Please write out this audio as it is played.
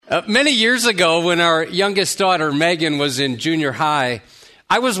Many years ago, when our youngest daughter, Megan, was in junior high,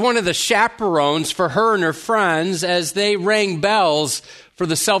 I was one of the chaperones for her and her friends as they rang bells for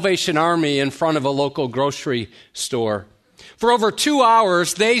the Salvation Army in front of a local grocery store. For over 2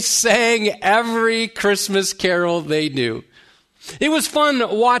 hours, they sang every Christmas carol they knew. It was fun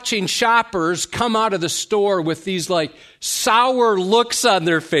watching shoppers come out of the store with these sour looks on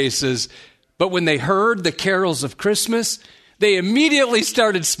their faces. But when they heard the carols of Christmas, they immediately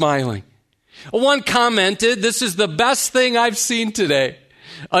started smiling. One commented, "This is the best thing I've seen today."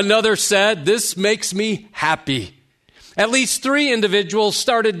 Another said, "This makes me happy." At least 3 individuals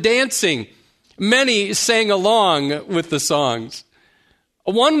started dancing. Many sang along with the songs.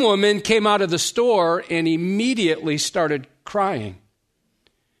 One woman came out of the store and immediately started crying.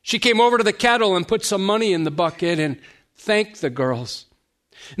 She came over to the kettle and put some money in the bucket and thanked the girls.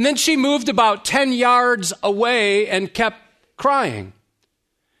 And then she moved about 10 yards away and kept crying.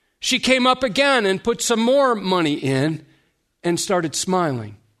 She came up again and put some more money in and started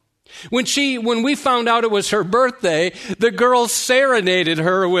smiling. When we found out it was her birthday, the girls serenaded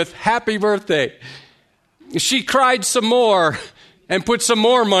her with "Happy Birthday." She cried some more and put some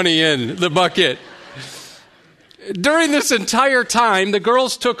more money in the bucket. During this entire time, the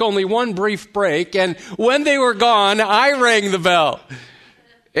girls took only one brief break, and when they were gone, I rang the bell.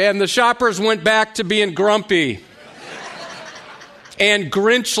 And the shoppers went back to being grumpy and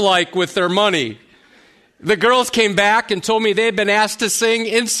Grinch-like with their money. The girls came back and told me they had been asked to sing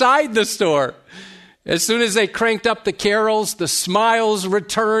inside the store. As soon as they cranked up the carols, the smiles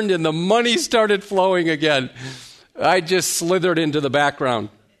returned and the money started flowing again. I just slithered into the background.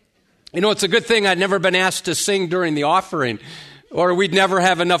 You know, it's a good thing I'd never been asked to sing during the offering, or we'd never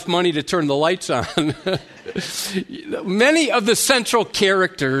have enough money to turn the lights on. Many of the central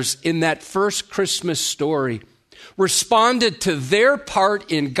characters in that first Christmas story responded to their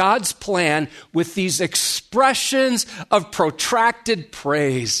part in God's plan with these expressions of protracted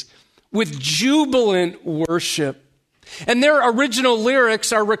praise, with jubilant worship. And their original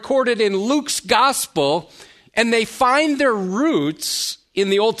lyrics are recorded in Luke's gospel, and they find their roots in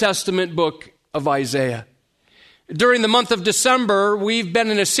the Old Testament book of Isaiah. During the month of December, we've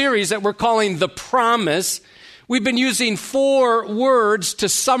been in a series that we're calling The Promise. We've been using 4 words to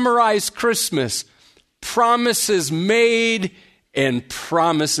summarize Christmas: promises made and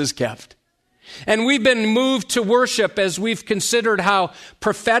promises kept. And we've been moved to worship as we've considered how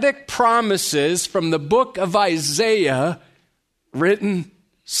prophetic promises from the book of Isaiah, written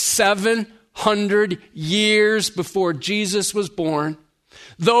 700 years before Jesus was born,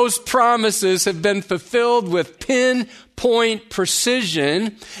 those promises have been fulfilled with pinpoint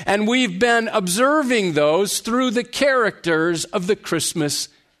precision, and we've been observing those through the characters of the Christmas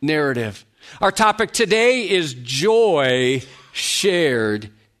narrative. Our topic today is joy shared,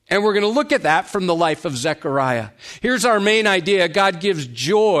 and we're going to look at that from the life of Zechariah. Here's our main idea: God gives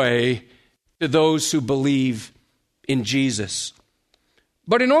joy to those who believe in Jesus.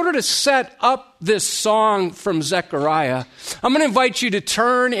 But in order to set up this song from Zechariah, I'm going to invite you to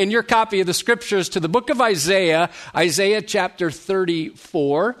turn in your copy of the scriptures to the book of Isaiah, Isaiah chapter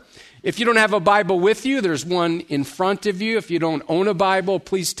 34. If you don't have a Bible with you, there's one in front of you. If you don't own a Bible,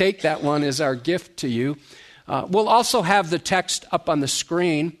 please take that one as our gift to you. We'll also have the text up on the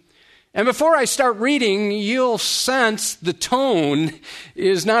screen. And before I start reading, you'll sense the tone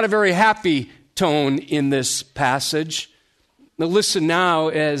is not a very happy tone in this passage. Now listen now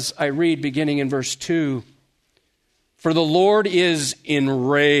as I read beginning in verse 2. "For the Lord is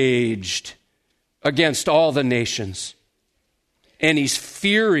enraged against all the nations, and he's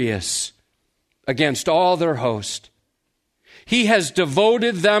furious against all their host. He has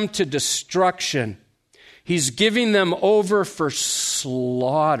devoted them to destruction. He's giving them over for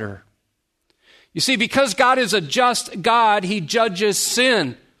slaughter." You see, because God is a just God, he judges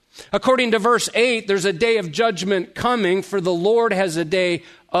sin. According to verse 8, there's a day of judgment coming, for the Lord has a day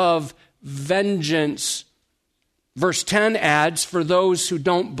of vengeance. Verse 10 adds, "For those who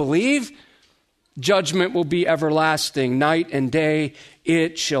don't believe, judgment will be everlasting. Night and day,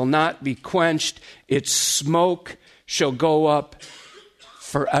 it shall not be quenched. Its smoke shall go up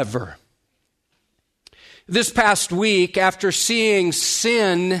forever." This past week, after seeing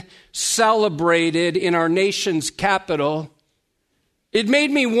sin celebrated in our nation's capital, it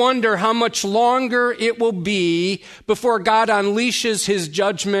made me wonder how much longer it will be before God unleashes his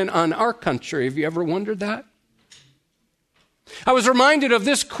judgment on our country. Have you ever wondered that? I was reminded of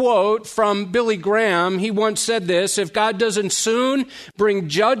this quote from Billy Graham. He once said this: "If God doesn't soon bring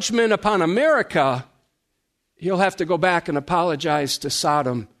judgment upon America, he'll have to go back and apologize to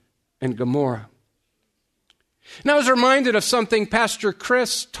Sodom and Gomorrah." And I was reminded of something Pastor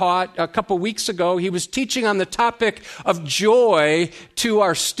Chris taught a couple weeks ago. He was teaching on the topic of joy to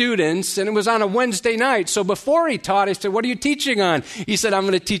our students, and it was on a Wednesday night. So before he taught, I said, "What are you teaching on?" He said, "I'm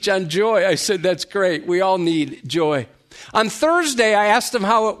going to teach on joy." I said, "That's great. We all need joy." On Thursday, I asked him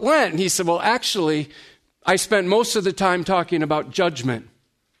how it went, and he said, "Well, actually, I spent most of the time talking about judgment."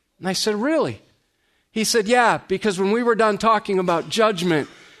 And I said, "Really?" He said, "Yeah, because when we were done talking about judgment,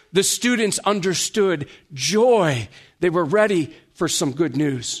 the students understood joy. They were ready for some good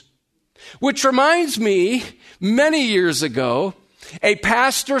news." Which reminds me, many years ago, a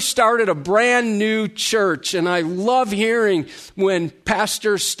pastor started a brand new church. And I love hearing when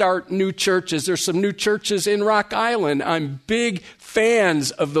pastors start new churches. There's some new churches in Rock Island. I'm big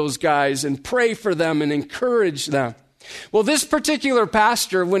fans of those guys and pray for them and encourage them. Well, this particular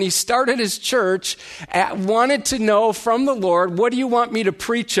pastor, when he started his church, wanted to know from the Lord, "What do you want me to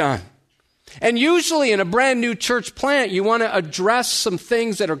preach on?" And usually in a brand new church plant, you want to address some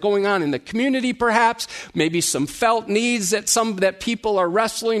things that are going on in the community, perhaps, maybe some felt needs that people are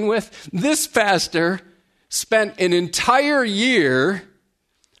wrestling with. This pastor spent an entire year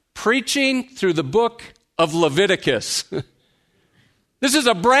preaching through the book of Leviticus. This is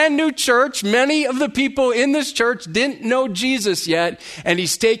a brand new church. Many of the people in this church didn't know Jesus yet, and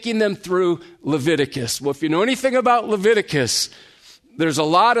he's taking them through Leviticus. Well, if you know anything about Leviticus, there's a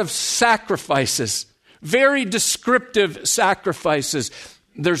lot of sacrifices, very descriptive sacrifices.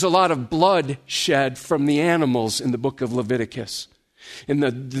 There's a lot of blood shed from the animals in the book of Leviticus. And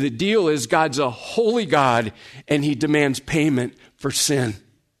the deal is God's a holy God, and he demands payment for sin.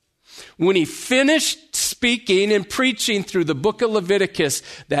 When he finished speaking and preaching through the book of Leviticus,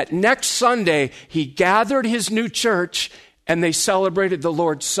 that next Sunday, he gathered his new church and they celebrated the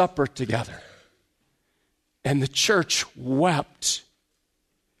Lord's Supper together. And the church wept.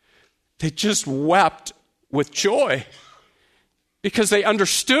 They just wept with joy because they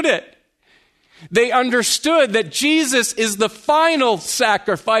understood it. They understood that Jesus is the final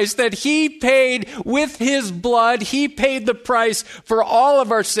sacrifice, that he paid with his blood. He paid the price for all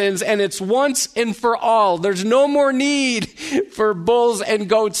of our sins, and it's once and for all. There's no more need for bulls and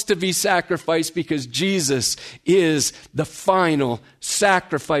goats to be sacrificed because Jesus is the final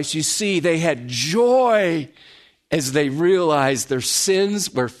sacrifice. You see, they had joy as they realized their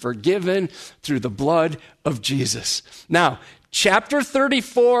sins were forgiven through the blood of Jesus. Now, Chapter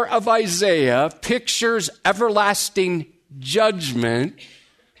 34 of Isaiah pictures everlasting judgment.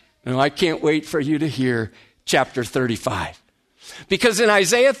 And I can't wait for you to hear chapter 35. Because in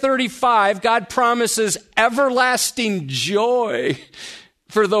Isaiah 35, God promises everlasting joy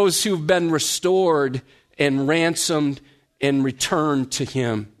for those who've been restored and ransomed and returned to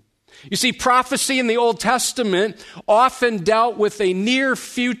him. You see, prophecy in the Old Testament often dealt with a near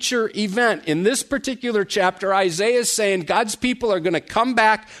future event. In this particular chapter, Isaiah is saying God's people are going to come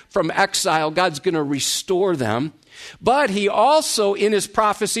back from exile. God's going to restore them. But he also, in his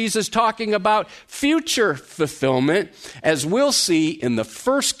prophecies, is talking about future fulfillment, as we'll see in the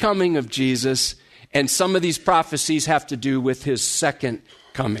first coming of Jesus. And some of these prophecies have to do with his second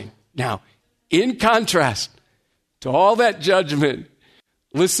coming. Now, in contrast to all that judgment,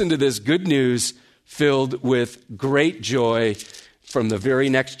 listen to this good news filled with great joy from the very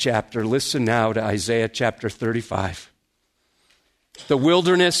next chapter. Listen now to Isaiah chapter 35. The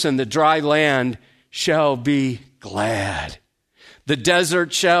wilderness and the dry land shall be glad. The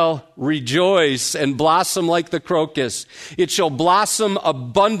desert shall rejoice and blossom like the crocus. It shall blossom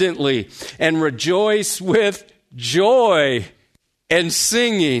abundantly and rejoice with joy and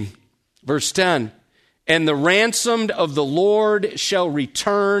singing. Verse 10. And the ransomed of the Lord shall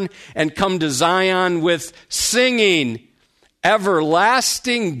return and come to Zion with singing.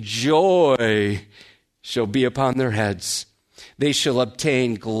 Everlasting joy shall be upon their heads. They shall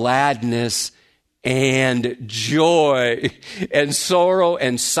obtain gladness and joy, and sorrow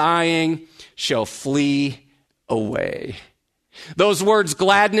and sighing shall flee away. Those words,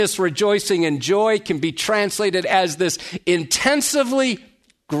 gladness, rejoicing, and joy, can be translated as this intensively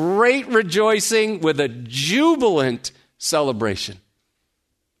great rejoicing with a jubilant celebration.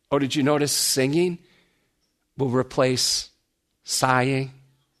 Oh, did you notice singing will replace sighing?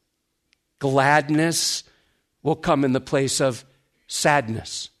 Gladness will come in the place of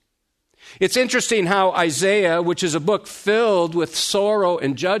sadness. It's interesting how Isaiah, which is a book filled with sorrow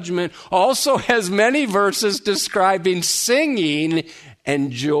and judgment, also has many verses describing singing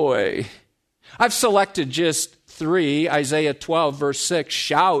and joy. I've selected just 3, Isaiah 12, verse 6,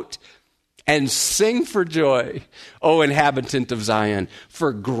 shout and sing for joy, O inhabitant of Zion,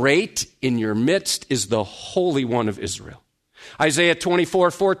 for great in your midst is the Holy One of Israel. Isaiah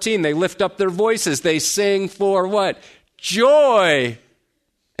 24:14, they lift up their voices. They sing for what? Joy.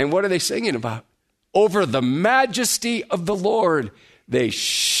 And what are they singing about? Over the majesty of the Lord, they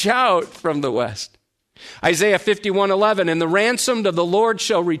shout from the west. Isaiah 51:11, and the ransomed of the Lord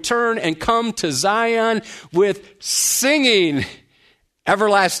shall return and come to Zion with singing.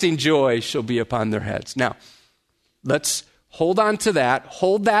 Everlasting joy shall be upon their heads. Now, let's hold on to that,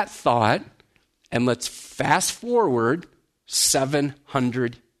 hold that thought, and let's fast forward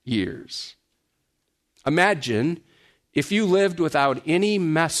 700 years. Imagine if you lived without any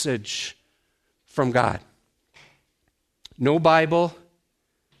message from God. No Bible,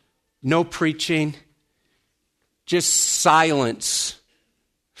 no preaching, just silence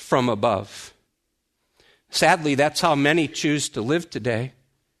from above. Sadly, that's how many choose to live today.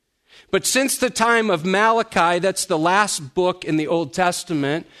 But since the time of Malachi, that's the last book in the Old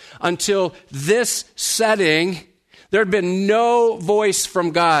Testament, until this setting, there had been no voice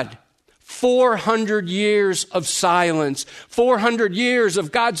from God. 400 years of silence, 400 years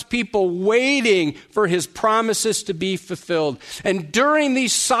of God's people waiting for his promises to be fulfilled. And during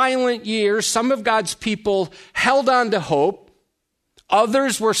these silent years, some of God's people held on to hope.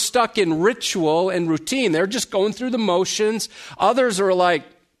 Others were stuck in ritual and routine. They're just going through the motions. Others are like,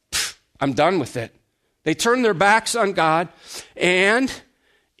 I'm done with it. They turned their backs on God, and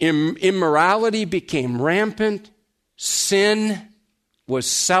immorality became rampant. Sin was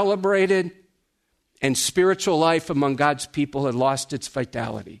celebrated, and spiritual life among God's people had lost its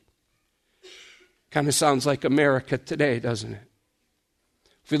vitality. Kind of sounds like America today, doesn't it?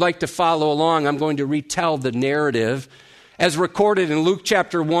 If you'd like to follow along, I'm going to retell the narrative as recorded in Luke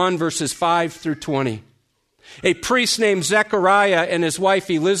chapter 1, verses 5 through 20. A priest named Zechariah and his wife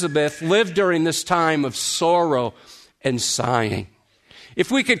Elizabeth lived during this time of sorrow and sighing. If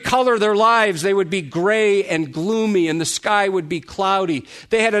we could color their lives, they would be gray and gloomy, and the sky would be cloudy.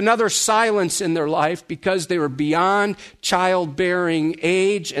 They had another silence in their life because they were beyond childbearing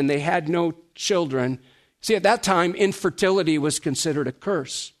age and they had no children. See, at that time, infertility was considered a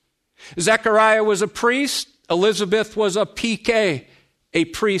curse. Zechariah was a priest. Elizabeth was a PK, a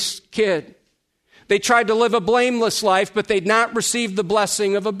priest's kid. They tried to live a blameless life, but they'd not received the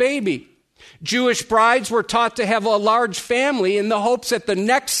blessing of a baby. Jewish brides were taught to have a large family in the hopes that the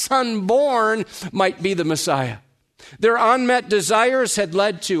next son born might be the Messiah. Their unmet desires had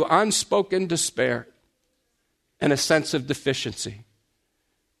led to unspoken despair and a sense of deficiency.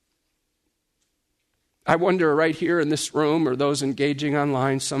 I wonder right here in this room or those engaging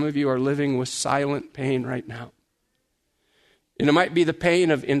online, some of you are living with silent pain right now. And it might be the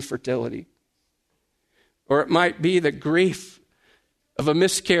pain of infertility, or it might be the grief of a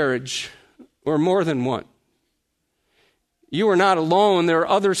miscarriage, or more than one. You are not alone. There are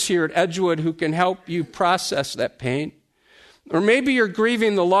others here at Edgewood who can help you process that pain. Or maybe you're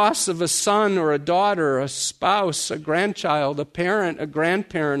grieving the loss of a son or a daughter, a spouse, a grandchild, a parent, a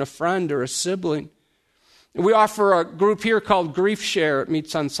grandparent, a friend, or a sibling. We offer a group here called Grief Share. It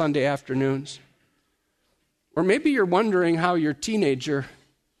meets on Sunday afternoons. Or maybe you're wondering how your teenager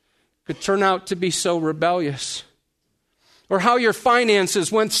could turn out to be so rebellious, or how your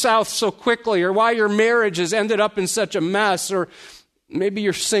finances went south so quickly, or why your marriage has ended up in such a mess, or maybe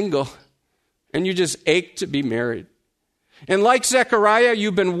you're single and you just ache to be married. And like Zechariah,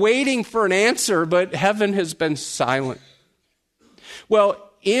 you've been waiting for an answer, but heaven has been silent.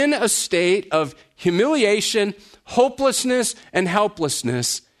 Well, in a state of humiliation, hopelessness, and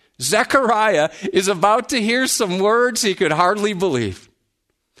helplessness, Zechariah is about to hear some words he could hardly believe.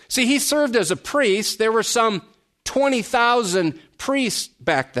 See, he served as a priest. There were some 20,000 priests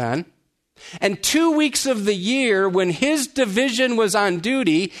back then. And 2 weeks of the year, when his division was on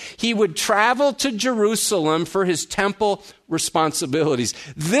duty, he would travel to Jerusalem for his temple responsibilities.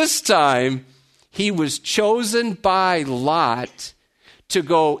 This time, he was chosen by lot to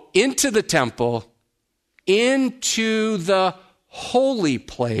go into the temple, into the holy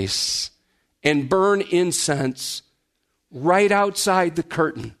place, and burn incense right outside the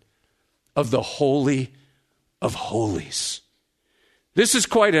curtain of the Holy of Holies. This is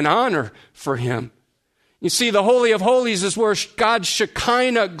quite an honor for him. You see, the Holy of Holies is where God's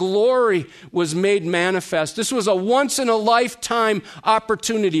Shekinah glory was made manifest. This was a once-in-a-lifetime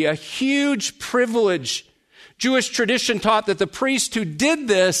opportunity, a huge privilege. Jewish tradition taught that the priest who did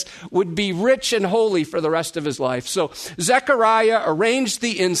this would be rich and holy for the rest of his life. So Zechariah arranged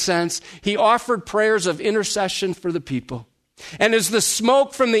the incense. He offered prayers of intercession for the people. And as the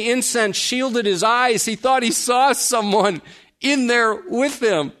smoke from the incense shielded his eyes, he thought he saw someone in there with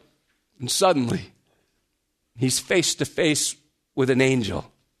him. And suddenly, he's face to face with an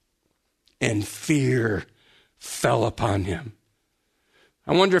angel. And fear fell upon him.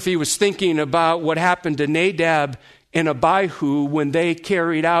 I wonder if he was thinking about what happened to Nadab and Abihu when they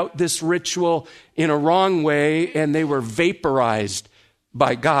carried out this ritual in a wrong way and they were vaporized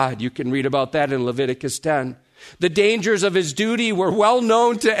by God. You can read about that in Leviticus 10. The dangers of his duty were well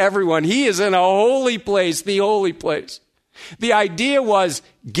known to everyone. He is in a holy place, the holy place. The idea was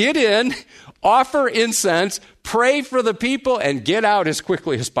get in, offer incense, pray for the people, and get out as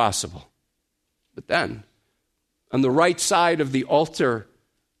quickly as possible. But then, on the right side of the altar,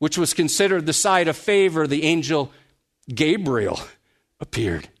 which was considered the side of favor, the angel Gabriel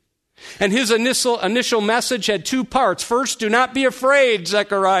appeared. And his initial message had two parts. First, do not be afraid,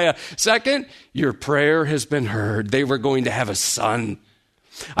 Zechariah. Second, your prayer has been heard. They were going to have a son.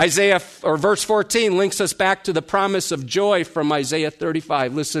 Verse 14 links us back to the promise of joy from Isaiah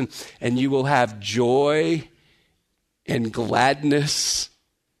 35. Listen, and you will have joy and gladness,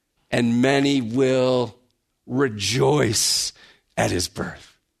 and many will rejoice at his birth.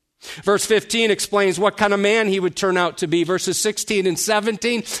 Verse 15 explains what kind of man he would turn out to be. Verses 16 and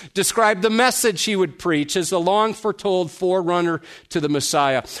 17 describe the message he would preach as the long foretold forerunner to the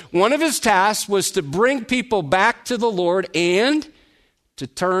Messiah. One of his tasks was to bring people back to the Lord and to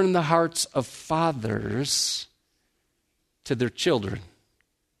turn the hearts of fathers to their children,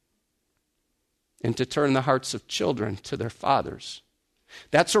 and to turn the hearts of children to their fathers.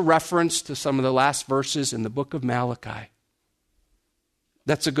 That's a reference to some of the last verses in the book of Malachi.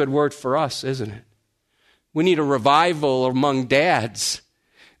 That's a good word for us, isn't it? We need a revival among dads,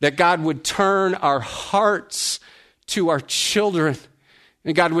 that God would turn our hearts to our children,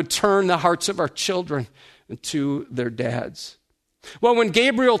 and God would turn the hearts of our children to their dads. Well, when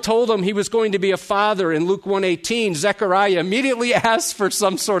Gabriel told him he was going to be a father in Luke 1:18, Zechariah immediately asked for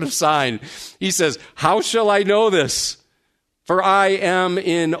some sort of sign. He says, how shall I know this? For I am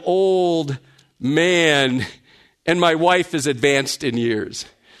an old man, and my wife is advanced in years.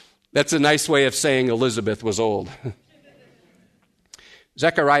 That's a nice way of saying Elizabeth was old.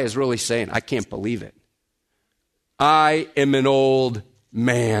 Zechariah is really saying, I can't believe it. I am an old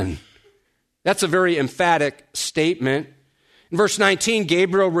man. That's a very emphatic statement. In verse 19,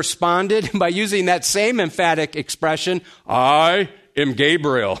 Gabriel responded by using that same emphatic expression, I am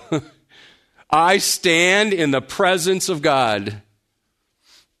Gabriel. I stand in the presence of God.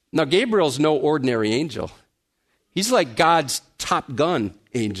 Now, Gabriel's no ordinary angel. He's like God's Top Gun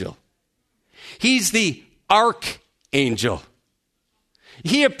angel. He's the archangel.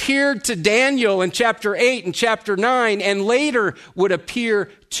 He appeared to Daniel in chapter 8 and chapter 9, and later would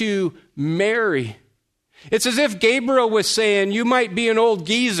appear to Mary. It's as if Gabriel was saying, you might be an old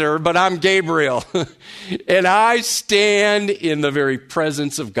geezer, but I'm Gabriel. And I stand in the very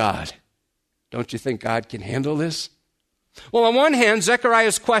presence of God. Don't you think God can handle this? Well, on one hand,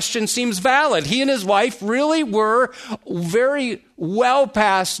 Zechariah's question seems valid. He and his wife really were very well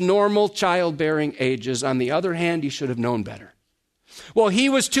past normal childbearing ages. On the other hand, he should have known better. Well, he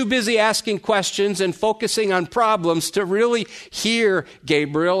was too busy asking questions and focusing on problems to really hear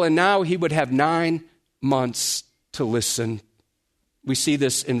Gabriel, and now he would have 9 months to listen. We see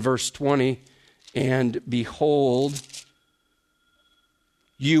this in verse 20. And behold,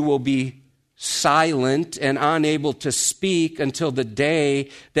 you will be silent and unable to speak until the day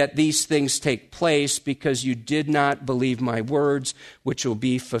that these things take place, because you did not believe my words, which will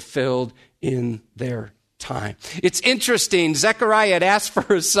be fulfilled in their time. It's interesting. Zechariah had asked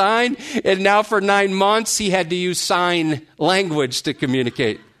for a sign, and now for 9 months he had to use sign language to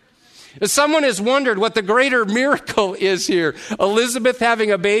communicate. Someone has wondered what the greater miracle is here. Elizabeth having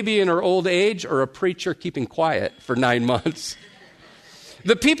a baby in her old age, or a preacher keeping quiet for 9 months.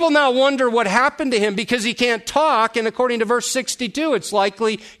 The people now wonder what happened to him because he can't talk, and according to verse 62, it's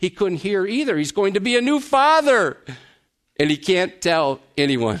likely he couldn't hear either. He's going to be a new father, and he can't tell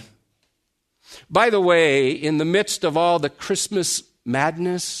anyone. By the way, in the midst of all the Christmas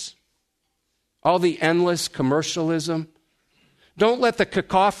madness, all the endless commercialism, don't let the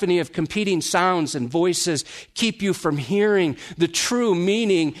cacophony of competing sounds and voices keep you from hearing the true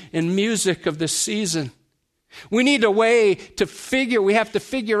meaning and music of this season. We have to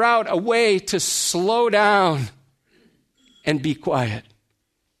figure out a way to slow down and be quiet.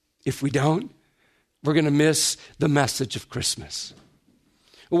 If we don't, we're going to miss the message of Christmas.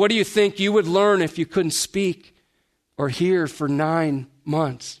 What do you think you would learn if you couldn't speak or hear for 9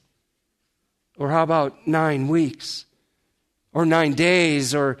 months? Or how about 9 weeks? Or 9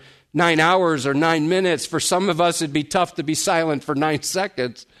 days? Or 9 hours? Or 9 minutes? For some of us, it'd be tough to be silent for 9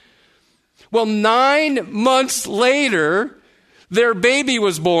 seconds. Well, 9 months later, their baby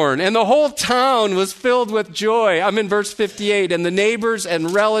was born, and the whole town was filled with joy. I'm in verse 58. And the neighbors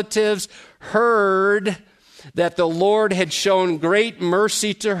and relatives heard that the Lord had shown great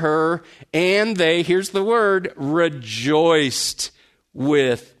mercy to her, and they, here's the word, rejoiced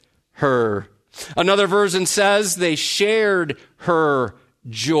with her. Another version says they shared her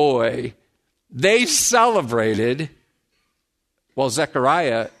joy. They celebrated while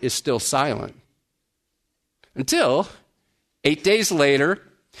Zechariah is still silent. Until 8 days later,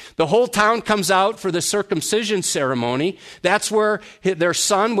 the whole town comes out for the circumcision ceremony. That's where their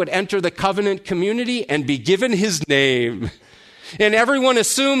son would enter the covenant community and be given his name. And everyone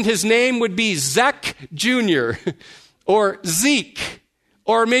assumed his name would be Zech Jr. or Zeke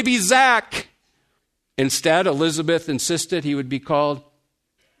or maybe Zach. Instead, Elizabeth insisted he would be called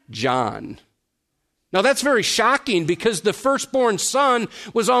John. Now that's very shocking because the firstborn son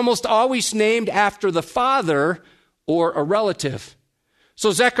was almost always named after the father or a relative.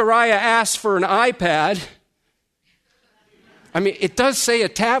 So Zechariah asked for an iPad. I mean, it does say a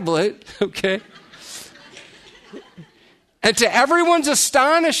tablet, okay? And to everyone's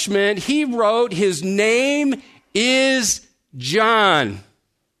astonishment, he wrote, his name is John.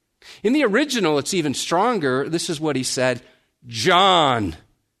 In the original, it's even stronger. This is what he said, John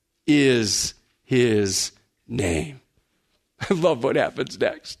is his name. I love what happens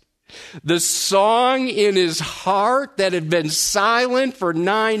next. The song in his heart that had been silent for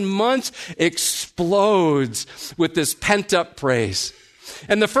 9 months explodes with this pent-up praise.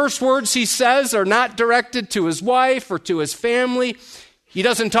 And the first words he says are not directed to his wife or to his family. He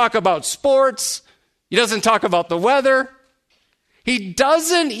doesn't talk about sports. He doesn't talk about the weather. He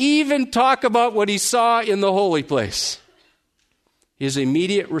doesn't even talk about what he saw in the holy place. His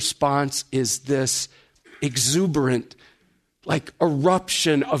immediate response is this exuberant, like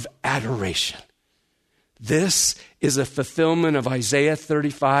eruption of adoration. This is a fulfillment of Isaiah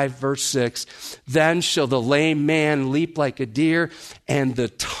 35, verse 6. Then shall the lame man leap like a deer, and the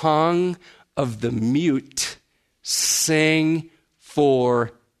tongue of the mute sing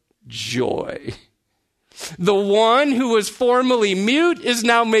for joy. The one who was formerly mute is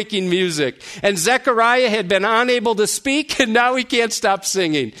now making music. And Zechariah had been unable to speak, and now he can't stop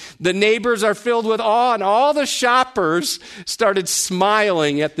singing. The neighbors are filled with awe, and all the shoppers started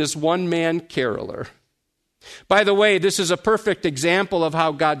smiling at this one-man caroler. By the way, this is a perfect example of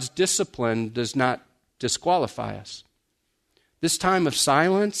how God's discipline does not disqualify us. This time of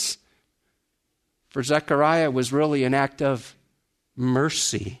silence for Zechariah was really an act of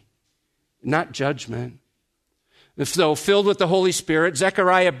mercy, not judgment. So filled with the Holy Spirit,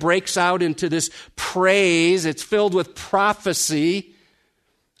 Zechariah breaks out into this praise. It's filled with prophecy.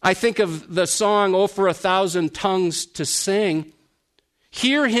 I think of the song, "Oh, for 1,000 tongues to sing."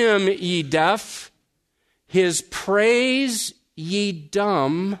 Hear him, ye deaf, his praise, ye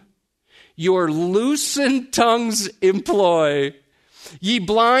dumb, your loosened tongues employ. Ye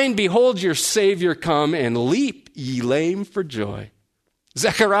blind, behold your Savior come, and leap, ye lame, for joy.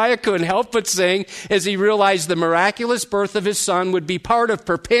 Zechariah couldn't help but sing as he realized the miraculous birth of his son would be part of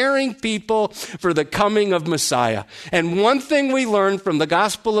preparing people for the coming of Messiah. And one thing we learn from the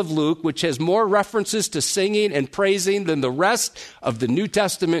Gospel of Luke, which has more references to singing and praising than the rest of the New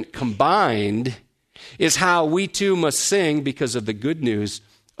Testament combined, is how we too must sing because of the good news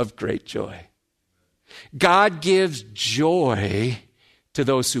of great joy. God gives joy to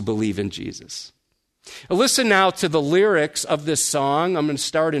those who believe in Jesus. Listen now to the lyrics of this song. I'm going to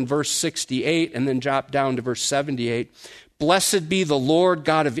start in verse 68 and then drop down to verse 78. Blessed be the Lord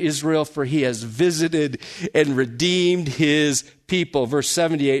God of Israel, for he has visited and redeemed his people. Verse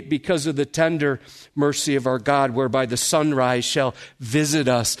 78, because of the tender mercy of our God, whereby the sunrise shall visit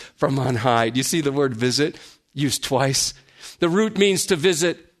us from on high. Do you see the word visit used twice? The root means to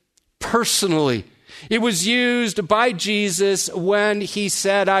visit personally. It was used by Jesus when he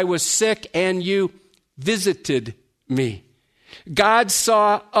said, I was sick and you visited me. God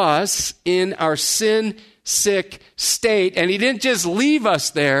saw us in our sin-sick state, and he didn't just leave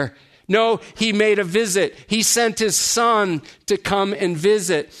us there. No, he made a visit. He sent his son to come and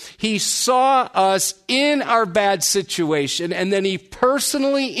visit. He saw us in our bad situation, and then he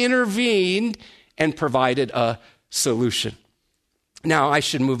personally intervened and provided a solution. Now, I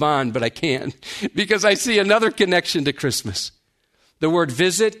should move on, but I can't, because I see another connection to Christmas. The word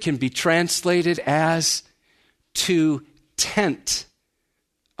visit can be translated as to tent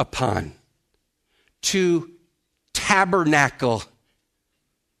upon, to tabernacle.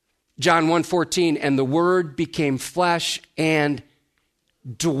 John 1:14, and the word became flesh and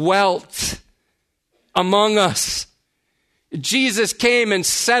dwelt among us. Jesus came and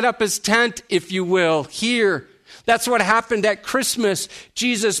set up his tent, if you will, here. That's what happened at Christmas.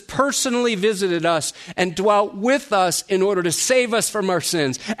 Jesus personally visited us and dwelt with us in order to save us from our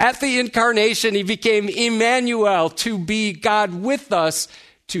sins. At the incarnation, he became Emmanuel, to be God with us,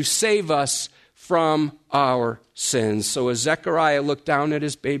 to save us from our sins. So as Zechariah looked down at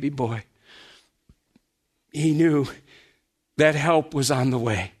his baby boy, he knew that help was on the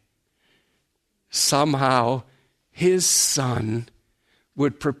way. Somehow, his son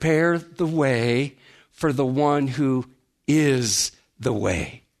would prepare the way for the one who is the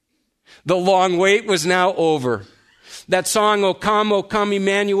way. The long wait was now over. That song, O Come,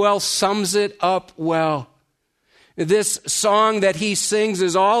 Emmanuel, sums it up well. This song that he sings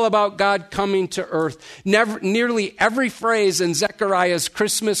is all about God coming to earth. Nearly every phrase in Zechariah's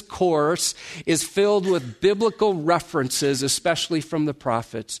Christmas chorus is filled with biblical references, especially from the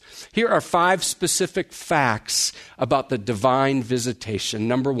prophets. Here are 5 specific facts about the divine visitation.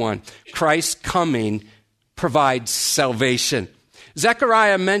 Number 1, Christ's coming provides salvation.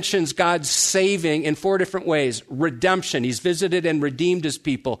 Zechariah mentions God's saving in 4 different ways. Redemption, he's visited and redeemed his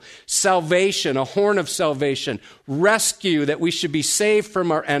people. Salvation, a horn of salvation. Rescue, that we should be saved from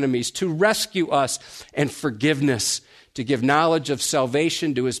our enemies, to rescue us. And forgiveness, to give knowledge of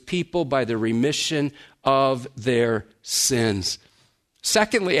salvation to his people by the remission of their sins.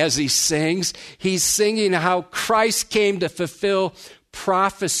 Secondly, as he sings, he's singing how Christ came to fulfill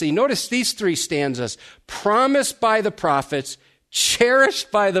prophecy. Notice these 3 stanzas. Promised by the prophets,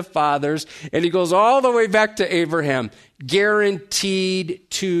 cherished by the fathers, and he goes all the way back to Abraham, guaranteed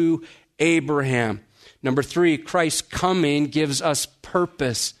to Abraham. Number 3, Christ's coming gives us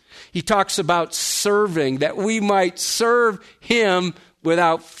purpose. He talks about serving, that we might serve him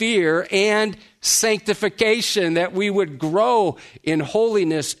without fear, and sanctification, that we would grow in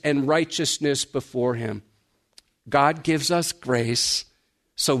holiness and righteousness before him. God gives us grace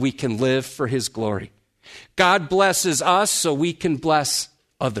so we can live for his glory. God blesses us so we can bless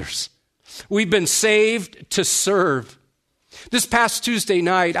others. We've been saved to serve. This past Tuesday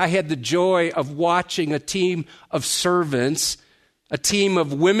night, I had the joy of watching a team of servants, a team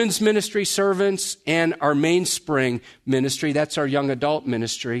of women's ministry servants and our Mainspring ministry, that's our young adult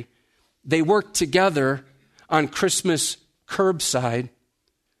ministry. They worked together on Christmas curbside.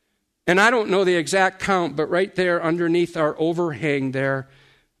 And I don't know the exact count, but right there underneath our overhang there,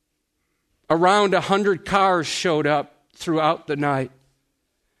 around 100 cars showed up throughout the night.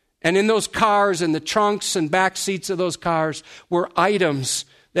 And in those cars, in the trunks and back seats of those cars, were items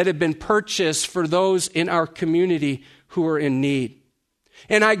that had been purchased for those in our community who were in need.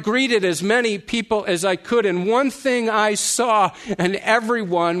 And I greeted as many people as I could. And one thing I saw in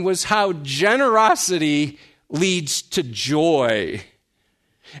everyone was how generosity leads to joy.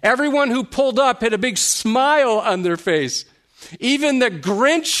 Everyone who pulled up had a big smile on their face. Even the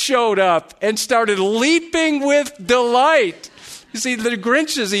Grinch showed up and started leaping with delight. You see, the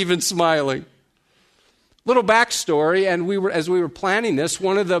Grinch is even smiling. Little backstory, and as we were planning this,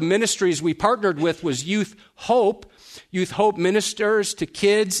 one of the ministries we partnered with was Youth Hope. Youth Hope ministers to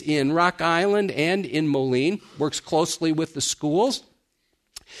kids in Rock Island and in Moline, works closely with the schools.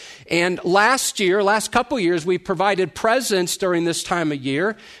 And last couple years, we provided presents during this time of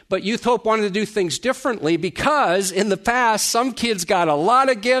year, but Youth Hope wanted to do things differently because in the past, some kids got a lot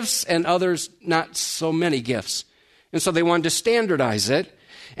of gifts and others not so many gifts. And so they wanted to standardize it.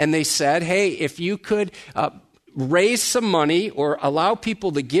 And they said, hey, if you could raise some money or allow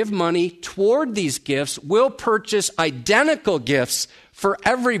people to give money toward these gifts, we'll purchase identical gifts for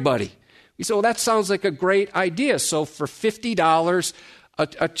everybody. We said, well, that sounds like a great idea. So for $50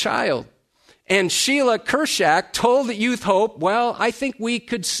 a child. And Sheila Kershak told Youth Hope, well, I think we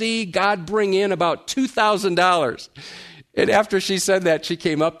could see God bring in about $2,000. And after she said that, she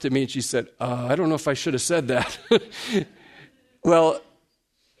came up to me and she said, I don't know if I should have said that. Well,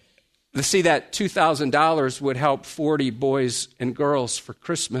 to see that $2,000 would help 40 boys and girls for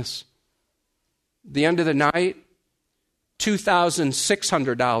Christmas. The end of the night,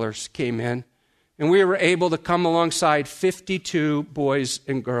 $2,600 came in. And we were able to come alongside 52 boys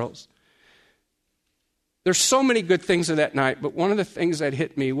and girls. There's so many good things in that night, but one of the things that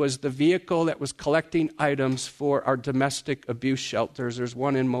hit me was the vehicle that was collecting items for our domestic abuse shelters. There's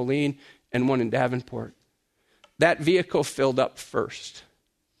one in Moline and one in Davenport. That vehicle filled up first.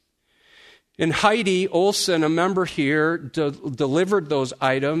 And Heidi Olson, a member here, delivered those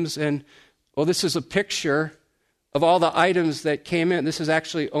items. And, well, this is a picture of all the items that came in. This is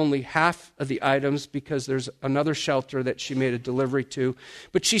actually only half of the items because there's another shelter that she made a delivery to.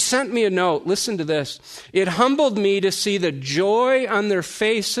 But she sent me a note. Listen to this. It humbled me to see the joy on their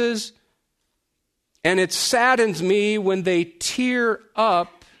faces, and it saddens me when they tear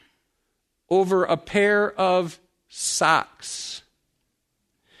up over a pair of socks.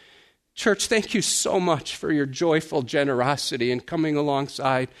 Church, thank you so much for your joyful generosity in coming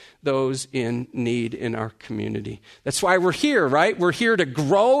alongside those in need in our community. That's why we're here, right? We're here to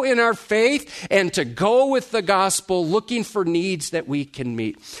grow in our faith and to go with the gospel, looking for needs that we can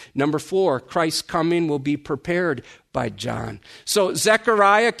meet. Number 4, Christ's coming will be prepared by John. So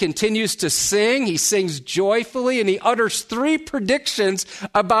Zechariah continues to sing. He sings joyfully, and he utters 3 predictions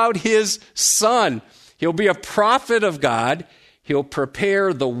about his son. He'll be a prophet of God. He'll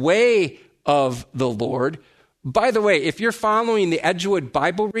prepare the way of the Lord. By the way, if you're following the Edgewood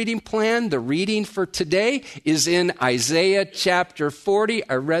Bible reading plan, the reading for today is in Isaiah chapter 40.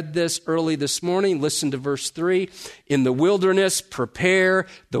 I read this early this morning. Listen to verse 3. In the wilderness, prepare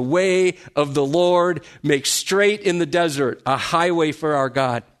the way of the Lord. Make straight in the desert a highway for our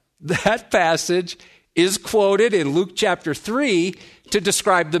God. That passage is quoted in Luke chapter 3 to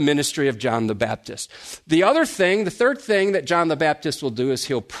describe the ministry of John the Baptist. The third thing that John the Baptist will do is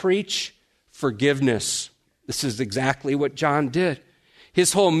he'll preach forgiveness. This is exactly what John did.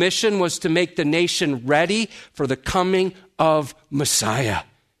 His whole mission was to make the nation ready for the coming of Messiah.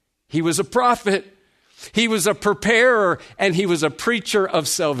 He was a prophet, he was a preparer, and he was a preacher of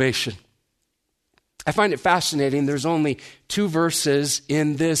salvation. I find it fascinating. There's only 2 verses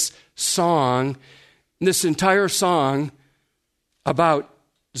in this song, this entire song, about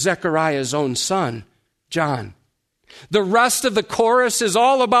Zechariah's own son, John. The rest of the chorus is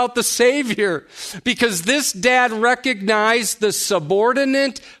all about the Savior, because this dad recognized the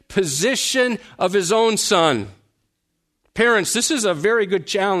subordinate position of his own son. Parents, this is a very good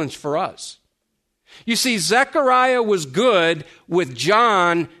challenge for us. You see, Zechariah was good with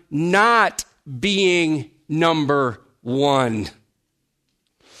John not being number 1.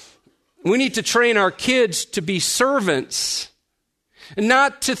 We need to train our kids to be servants,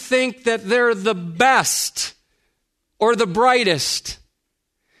 not to think that they're the best or the brightest,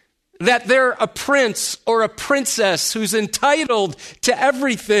 that they're a prince or a princess who's entitled to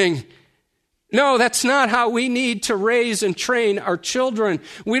everything. No, that's not how we need to raise and train our children.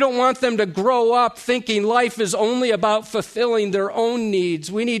 We don't want them to grow up thinking life is only about fulfilling their own needs.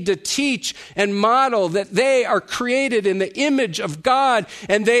 We need to teach and model that they are created in the image of God,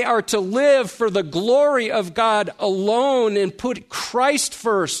 and they are to live for the glory of God alone and put Christ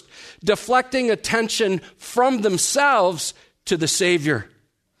first, deflecting attention from themselves to the Savior.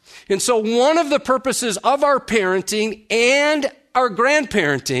 And so one of the purposes of our parenting and our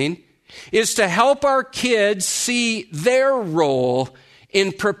grandparenting is to help our kids see their role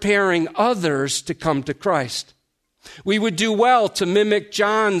in preparing others to come to Christ. We would do well to mimic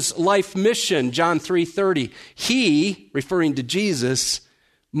John's life mission, John 3:30. He, referring to Jesus,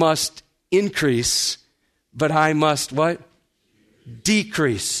 must increase, but I must what?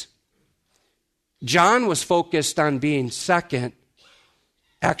 Decrease. John was focused on being second.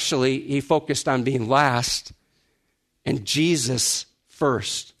 Actually, he focused on being last, and Jesus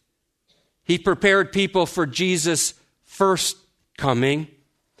first. He prepared people for Jesus' first coming.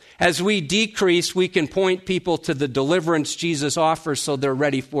 As we decrease, we can point people to the deliverance Jesus offers so they're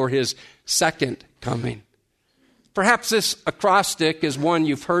ready for his second coming. Perhaps this acrostic is one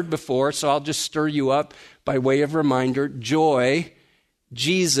you've heard before, so I'll just stir you up by way of reminder. Joy,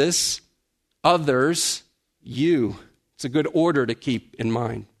 Jesus, others, you. It's a good order to keep in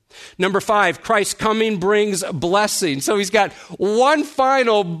mind. Number 5, Christ's coming brings blessing. So he's got one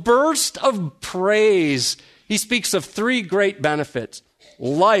final burst of praise. He speaks of 3 great benefits.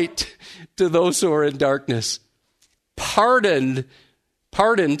 Light to those who are in darkness. Pardon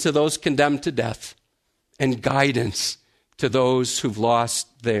to those condemned to death. And guidance to those who've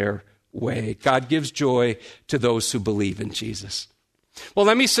lost their way. God gives joy to those who believe in Jesus. Well,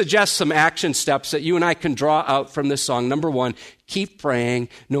 let me suggest some action steps that you and I can draw out from this song. Number 1, keep praying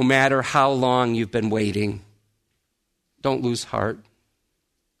no matter how long you've been waiting. Don't lose heart.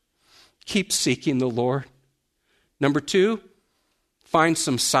 Keep seeking the Lord. Number 2, find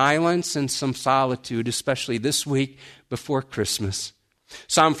some silence and some solitude, especially this week before Christmas.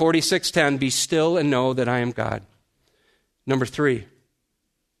 Psalm 46:10, be still and know that I am God. Number 3,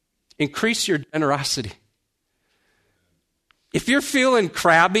 increase your generosity. If you're feeling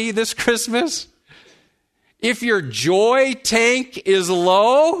crabby this Christmas, if your joy tank is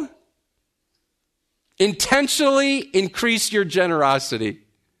low, intentionally increase your generosity.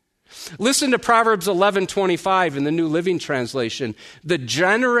 Listen to Proverbs 11:25 in the New Living Translation. The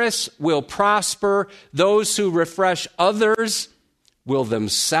generous will prosper. Those who refresh others will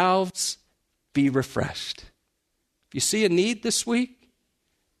themselves be refreshed. If you see a need this week,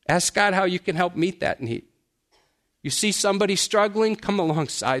 ask God how you can help meet that need. You see somebody struggling, come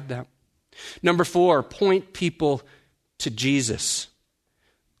alongside them. Number 4, point people to Jesus.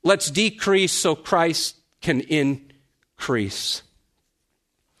 Let's decrease so Christ can increase.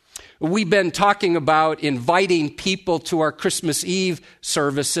 We've been talking about inviting people to our Christmas Eve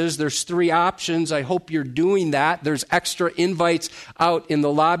services. There's 3 options. I hope you're doing that. There's extra invites out in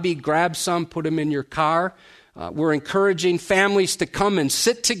the lobby. Grab some, put them in your car. We're encouraging families to come and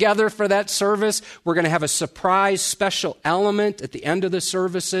sit together for that service. We're going to have a surprise special element at the end of the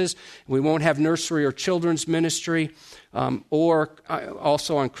services. We won't have nursery or children's ministry. Or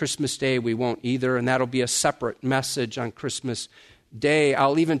also on Christmas Day, we won't either, and that'll be a separate message on Christmas Day.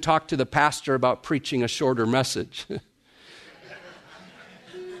 I'll even talk to the pastor about preaching a shorter message.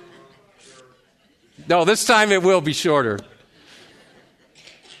 No, this time it will be shorter.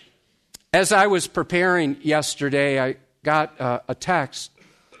 As I was preparing yesterday, I got a text.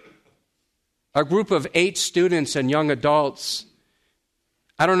 A group of 8 students and young adults.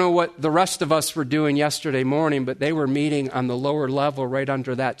 I don't know what the rest of us were doing yesterday morning, but they were meeting on the lower level right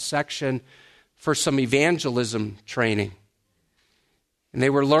under that section for some evangelism training. And they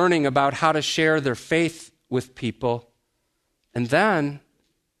were learning about how to share their faith with people. And then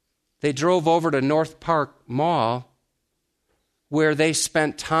they drove over to North Park Mall, where they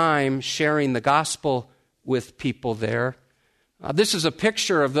spent time sharing the gospel with people there. This is a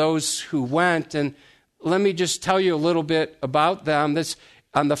picture of those who went, and let me just tell you a little bit about them. This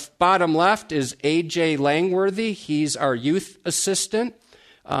on the bottom left is A.J. Langworthy. He's our youth assistant.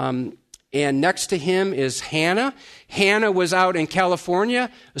 And next to him is Hannah. Hannah was out in California,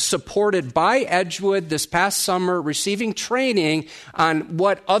 supported by Edgewood this past summer, receiving training on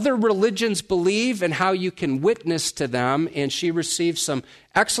what other religions believe and how you can witness to them. And she received some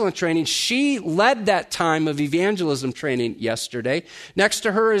excellent training. She led that time of evangelism training yesterday. Next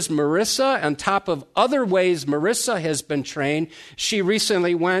to her is Marissa. On top of other ways Marissa has been trained, she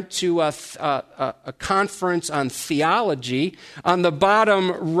recently went to a conference on theology. On the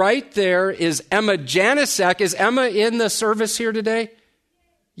bottom right there is Emma Janisek. Is Emma in the service here today?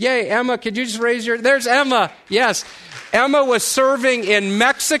 Yay, Emma, could you just raise your... There's Emma, yes. Emma was serving in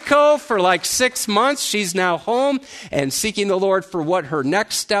Mexico for like 6 months. She's now home and seeking the Lord for what her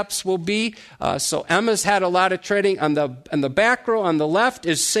next steps will be. So Emma's had a lot of training. On the back row on the left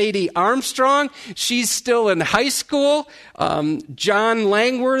is Sadie Armstrong. She's still in high school. John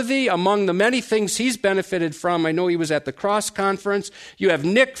Langworthy, among the many things he's benefited from, I know he was at the Cross Conference. You have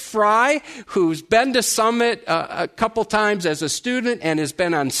Nick Fry, who's been to Summit a couple times as a student and has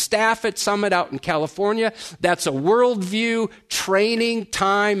been on staff at Summit out in California. That's a worldview training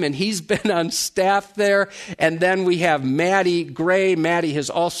time, and he's been on staff there. And then we have Maddie Gray. Maddie has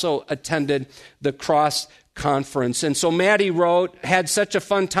also attended the Cross Conference. And so Maddie had such a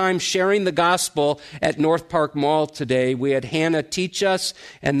fun time sharing the gospel at North Park Mall today. We had Hannah teach us,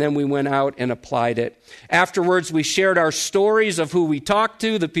 and then we went out and applied it. Afterwards, we shared our stories of who we talked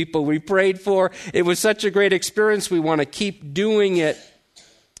to, the people we prayed for. It was such a great experience. We want to keep doing it.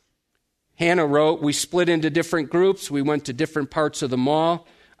 Hannah wrote, we split into different groups. We went to different parts of the mall.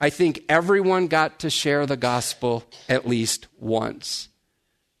 I think everyone got to share the gospel at least once.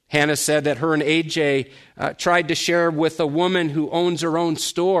 Hannah said that her and AJ tried to share with a woman who owns her own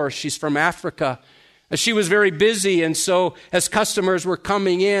store. She's from Africa. She was very busy, and so as customers were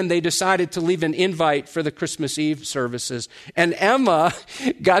coming in, they decided to leave an invite for the Christmas Eve services. And Emma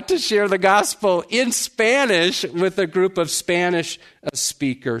got to share the gospel in Spanish with a group of Spanish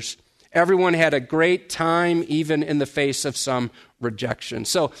speakers. Everyone had a great time, even in the face of some rejection.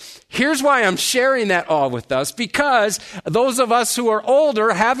 So here's why I'm sharing that all with us, because those of us who are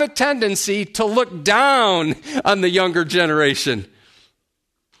older have a tendency to look down on the younger generation.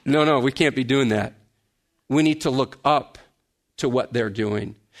 No, we can't be doing that. We need to look up to what they're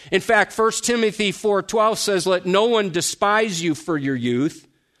doing. In fact, 1 Timothy 4:12 says, let no one despise you for your youth,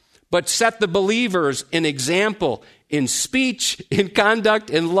 but set the believers an example in speech, in conduct,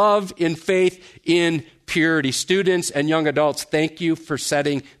 in love, in faith, in purity. Students and young adults, thank you for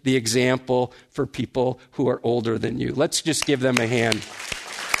setting the example for people who are older than you. Let's just give them a hand.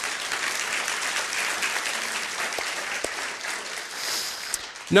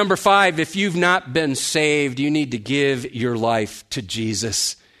 Number 5, if you've not been saved, you need to give your life to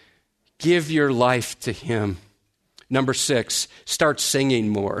Jesus. Give your life to Him. Number 6, start singing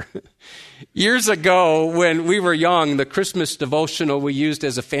more. Years ago, when we were young, the Christmas devotional we used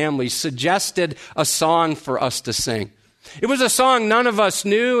as a family suggested a song for us to sing. It was a song none of us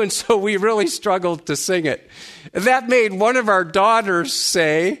knew, and so we really struggled to sing it. That made one of our daughters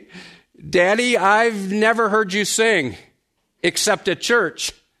say, Daddy, I've never heard you sing, except at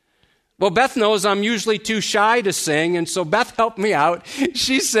church. Well, Beth knows I'm usually too shy to sing, and so Beth helped me out.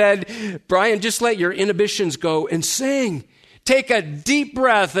 She said, Brian, just let your inhibitions go and sing. Take a deep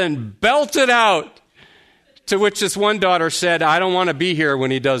breath and belt it out. To which this one daughter said, I don't want to be here when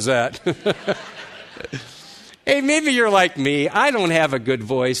he does that. Hey, maybe you're like me. I don't have a good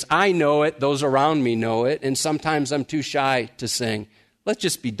voice. I know it. Those around me know it. And sometimes I'm too shy to sing. Let's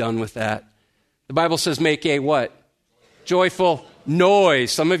just be done with that. The Bible says make a what? Joyful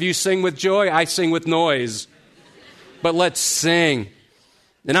noise. Some of you sing with joy. I sing with noise. But let's sing.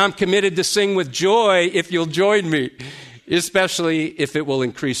 And I'm committed to sing with joy if you'll join me, especially if it will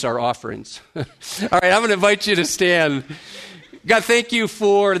increase our offerings. All right, I'm going to invite you to stand. God, thank you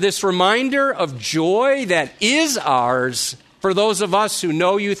for this reminder of joy that is ours. For those of us who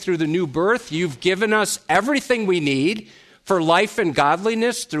know you through the new birth, you've given us everything we need for life and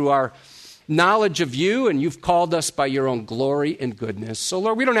godliness through our knowledge of you, and you've called us by your own glory and goodness. So,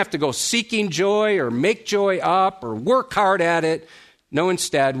 Lord, we don't have to go seeking joy or make joy up or work hard at it. No,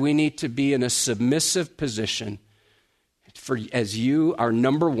 instead, we need to be in a submissive position as you are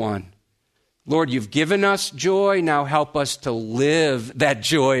number one. Lord, you've given us joy. Now help us to live that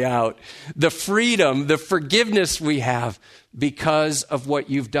joy out. The freedom, the forgiveness we have because of what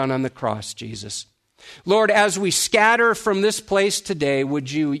you've done on the cross, Jesus. Lord, as we scatter from this place today,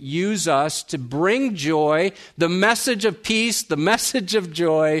 would you use us to bring joy, the message of peace, the message of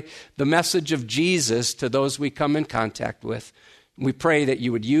joy, the message of Jesus to those we come in contact with. We pray that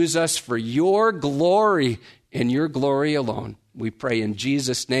you would use us for your glory and your glory alone. We pray in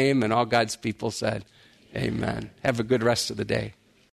Jesus' name, and all God's people said, amen. Have a good rest of the day.